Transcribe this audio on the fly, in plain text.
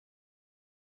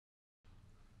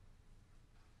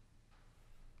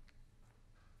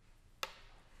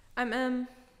I'm Em,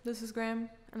 this is Graham,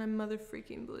 and I'm mother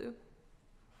freaking blue.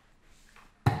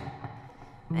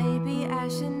 Maybe I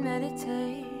should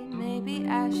meditate, maybe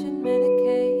I should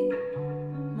medicate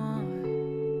more.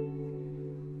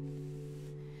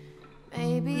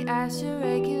 Maybe I should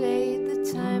regulate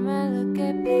the time I look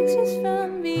at pictures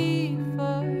from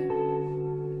before.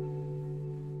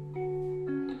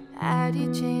 How do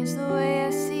you change the way I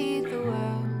see the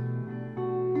world?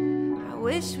 I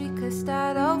wish we could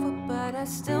start over, but I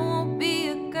still won't be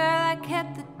a girl. I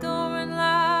kept the door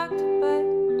unlocked, but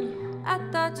I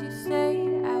thought you said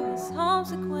I was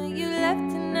homesick when you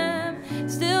left, and I'm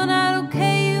still not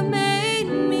okay. You made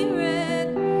me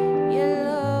red,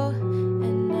 yellow,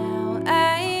 and now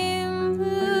I'm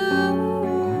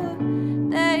blue.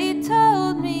 They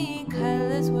told me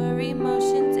colors were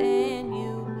emotions, and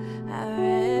you are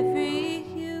every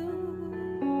hue.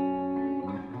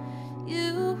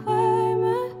 You were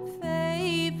my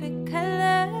favorite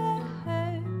color,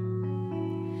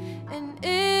 and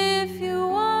if you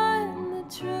want the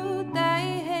truth, I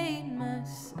hate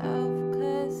myself,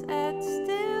 'cause I'd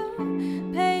still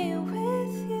pay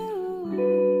with you.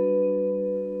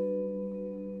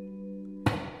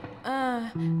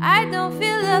 I don't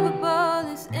feel lovable,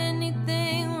 is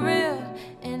anything real?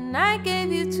 And I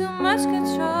gave you too much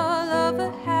control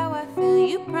over how I feel.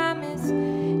 You promised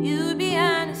you'd be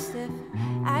honest if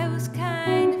I was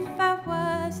kind. If I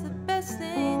was the best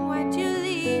thing, why'd you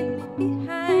leave me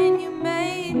behind? You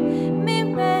made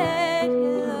me red,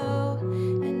 yellow,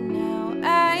 and now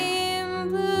I'm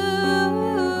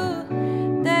blue.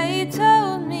 They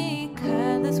told me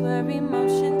colors were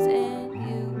emotions, and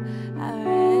you are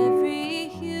every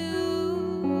hue.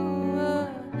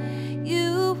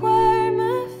 You were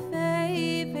my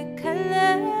favorite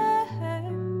color,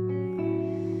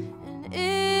 and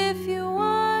if you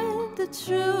want the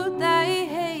truth, I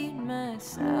hate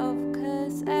myself,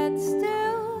 'cause I'd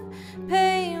still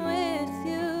pay with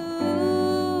you.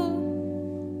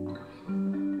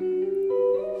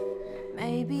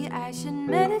 Maybe I should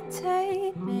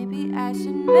meditate, maybe I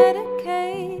should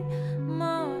medicate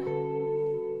more.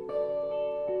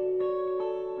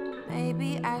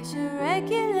 Maybe I should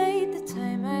regulate the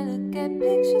time I look at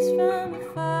pictures from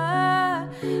afar.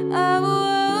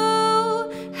 Oh,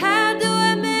 how do I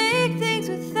make things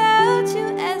without you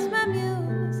as my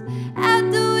muse? How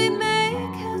do we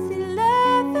make healthy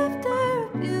love after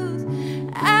abuse?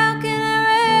 How can I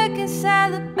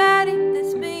reconcile a body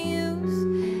that's been used?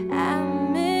 I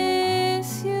miss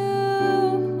you.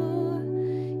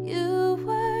 You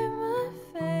were my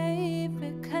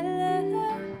favorite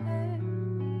color.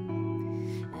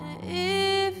 And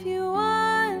if you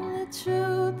want the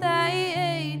truth, I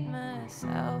hate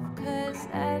myself, 'cause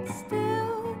I'd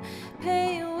still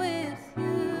pay with you.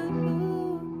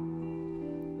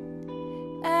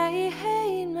 I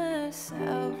hate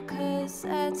myself, 'cause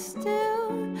I'd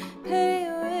still pay